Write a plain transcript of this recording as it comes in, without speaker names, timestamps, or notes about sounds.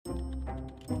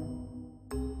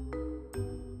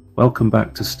Welcome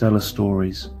back to Stellar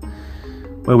Stories,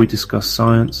 where we discuss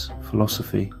science,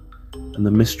 philosophy, and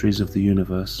the mysteries of the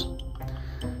universe.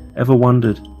 Ever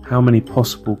wondered how many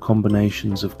possible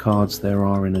combinations of cards there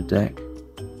are in a deck?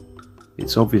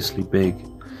 It's obviously big.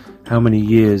 How many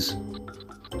years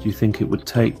do you think it would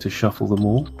take to shuffle them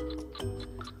all?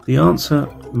 The answer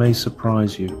may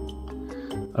surprise you.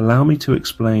 Allow me to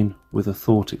explain with a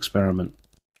thought experiment.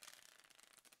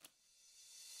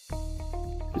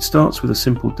 It starts with a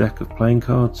simple deck of playing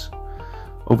cards.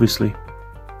 Obviously,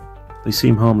 they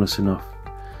seem harmless enough.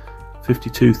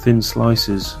 52 thin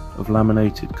slices of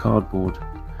laminated cardboard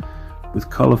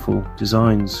with colourful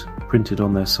designs printed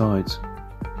on their sides.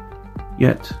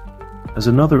 Yet, as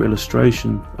another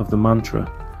illustration of the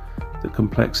mantra that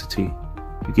complexity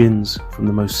begins from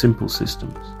the most simple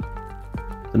systems,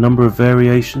 the number of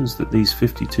variations that these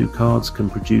 52 cards can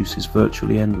produce is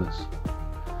virtually endless.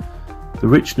 The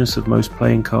richness of most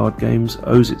playing card games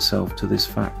owes itself to this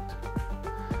fact.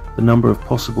 The number of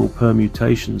possible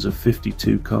permutations of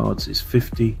 52 cards is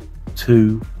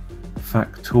 52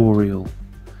 factorial,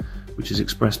 which is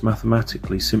expressed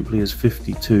mathematically simply as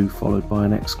 52 followed by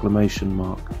an exclamation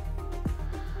mark.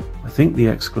 I think the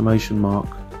exclamation mark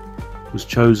was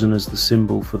chosen as the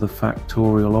symbol for the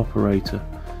factorial operator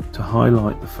to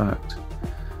highlight the fact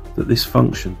that this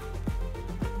function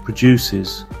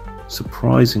produces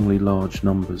surprisingly large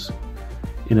numbers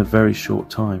in a very short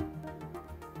time.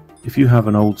 If you have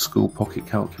an old school pocket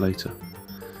calculator,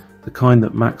 the kind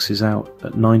that maxes out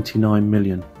at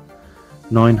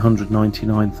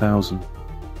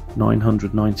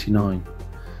 99,999,999,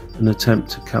 and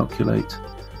attempt to calculate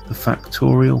the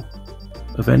factorial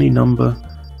of any number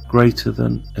greater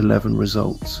than 11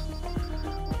 results,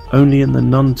 only in the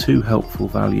none too helpful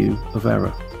value of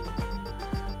error.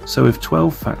 So if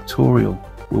 12 factorial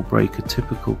will break a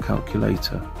typical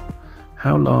calculator,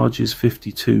 how large is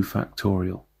 52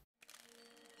 factorial?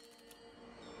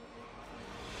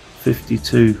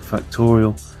 52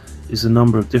 factorial is the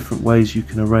number of different ways you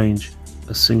can arrange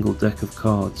a single deck of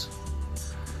cards.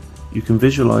 You can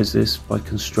visualize this by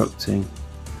constructing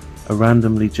a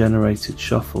randomly generated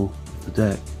shuffle of the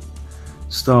deck.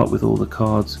 Start with all the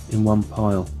cards in one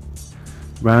pile.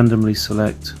 Randomly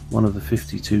select one of the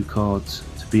 52 cards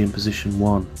to be in position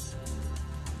 1.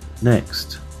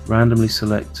 Next, randomly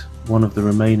select one of the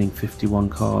remaining 51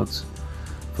 cards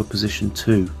for position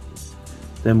 2,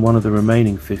 then one of the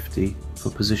remaining 50 for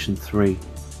position 3,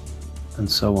 and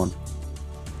so on.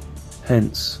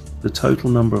 Hence, the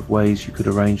total number of ways you could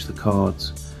arrange the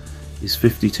cards is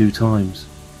 52 times,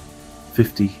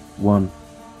 51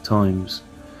 times,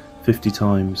 50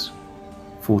 times,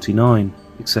 49,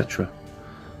 etc.,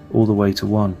 all the way to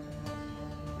 1.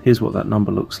 Here's what that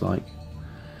number looks like.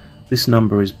 This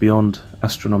number is beyond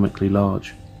astronomically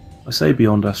large. I say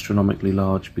beyond astronomically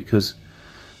large because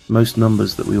most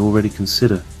numbers that we already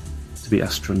consider to be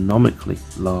astronomically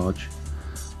large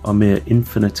are mere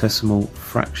infinitesimal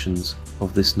fractions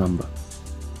of this number.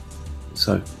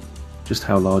 So, just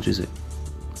how large is it?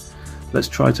 Let's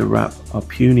try to wrap our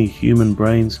puny human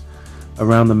brains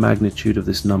around the magnitude of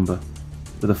this number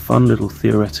with a fun little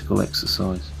theoretical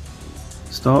exercise.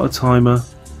 Start a timer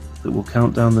that will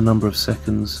count down the number of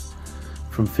seconds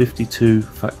from 52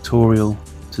 factorial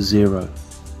to 0.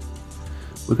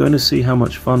 We're going to see how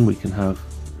much fun we can have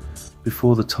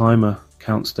before the timer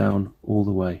counts down all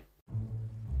the way.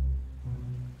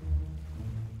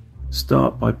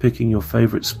 Start by picking your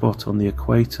favorite spot on the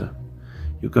equator.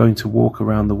 You're going to walk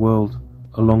around the world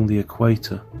along the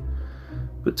equator,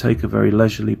 but take a very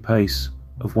leisurely pace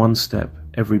of one step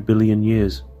every billion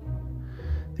years.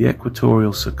 The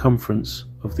equatorial circumference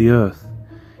of the Earth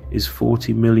is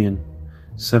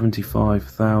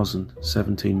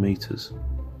 40,075,017 meters.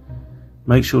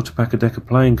 Make sure to pack a deck of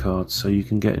playing cards so you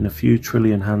can get in a few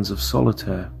trillion hands of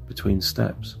solitaire between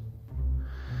steps.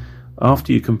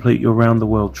 After you complete your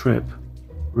round-the-world trip,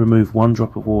 remove one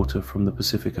drop of water from the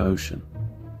Pacific Ocean.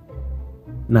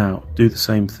 Now, do the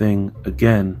same thing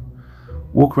again.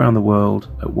 Walk around the world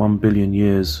at 1 billion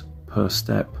years per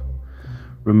step,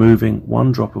 removing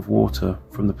one drop of water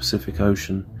from the Pacific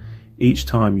Ocean each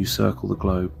time you circle the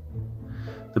globe.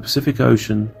 The Pacific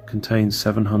Ocean contains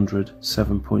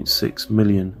 707.6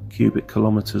 million cubic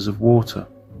kilometers of water.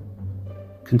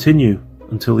 Continue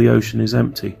until the ocean is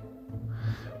empty.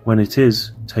 When it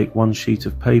is, take one sheet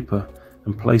of paper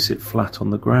and place it flat on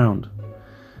the ground.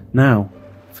 Now,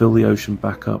 fill the ocean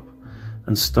back up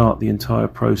and start the entire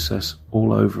process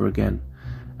all over again,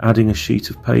 adding a sheet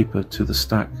of paper to the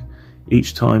stack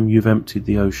each time you've emptied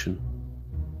the ocean.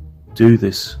 Do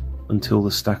this until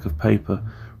the stack of paper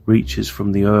reaches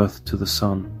from the Earth to the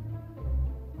Sun.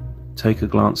 Take a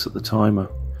glance at the timer.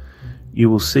 You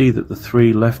will see that the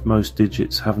three leftmost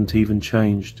digits haven't even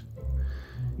changed.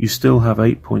 You still have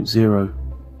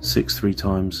 8.063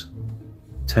 times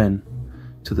 10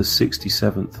 to the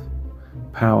 67th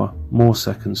power more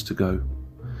seconds to go.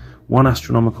 1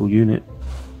 astronomical unit,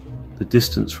 the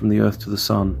distance from the Earth to the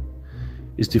Sun,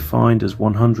 is defined as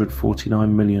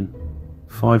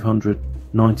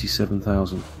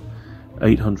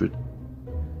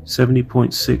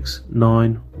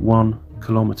 149,597,870.691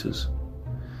 kilometers.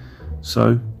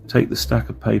 So take the stack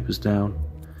of papers down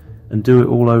and do it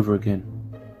all over again,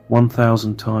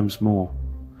 1,000 times more.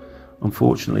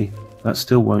 Unfortunately, that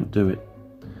still won't do it.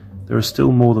 There are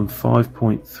still more than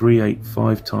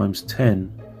 5.385 times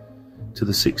 10 to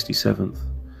the 67th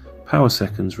power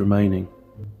seconds remaining.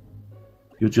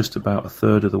 You're just about a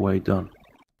third of the way done.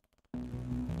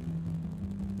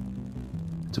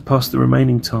 To pass the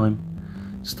remaining time,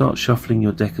 start shuffling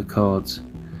your deck of cards.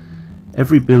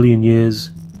 Every billion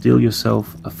years, deal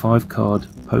yourself a 5-card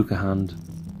poker hand.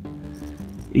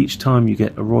 Each time you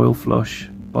get a royal flush,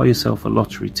 buy yourself a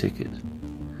lottery ticket.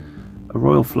 A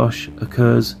royal flush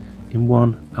occurs in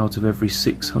 1 out of every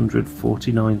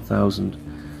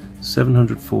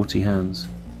 649,740 hands.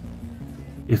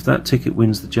 If that ticket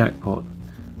wins the jackpot,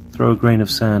 throw a grain of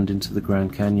sand into the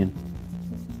Grand Canyon.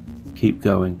 Keep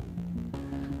going.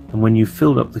 And when you've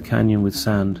filled up the canyon with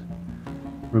sand,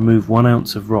 remove 1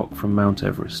 ounce of rock from Mount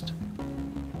Everest.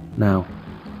 Now,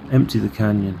 empty the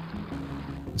canyon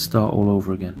and start all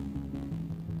over again.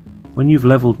 When you've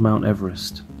leveled Mount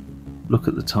Everest, look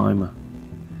at the timer.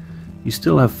 You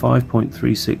still have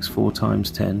 5.364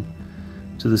 times 10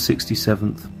 to the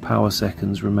 67th power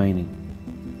seconds remaining.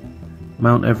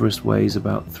 Mount Everest weighs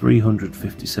about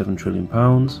 357 trillion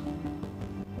pounds.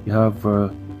 You have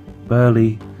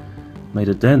barely made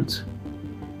a dent.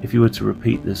 If you were to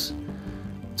repeat this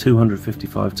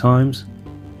 255 times,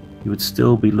 you would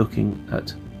still be looking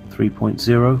at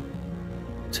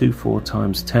 3.024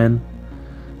 times 10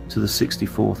 to the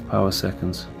 64th power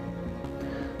seconds.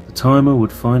 The timer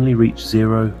would finally reach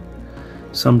 0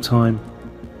 sometime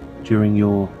during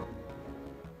your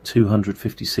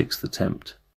 256th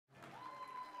attempt.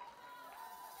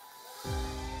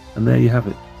 And there you have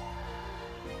it,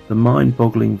 the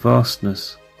mind-boggling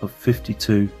vastness of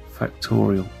 52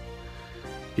 factorial.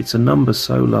 It's a number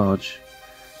so large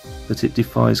that it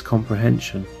defies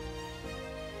comprehension,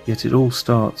 yet it all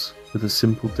starts with a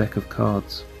simple deck of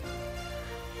cards.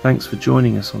 Thanks for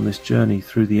joining us on this journey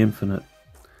through the infinite.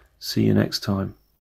 See you next time.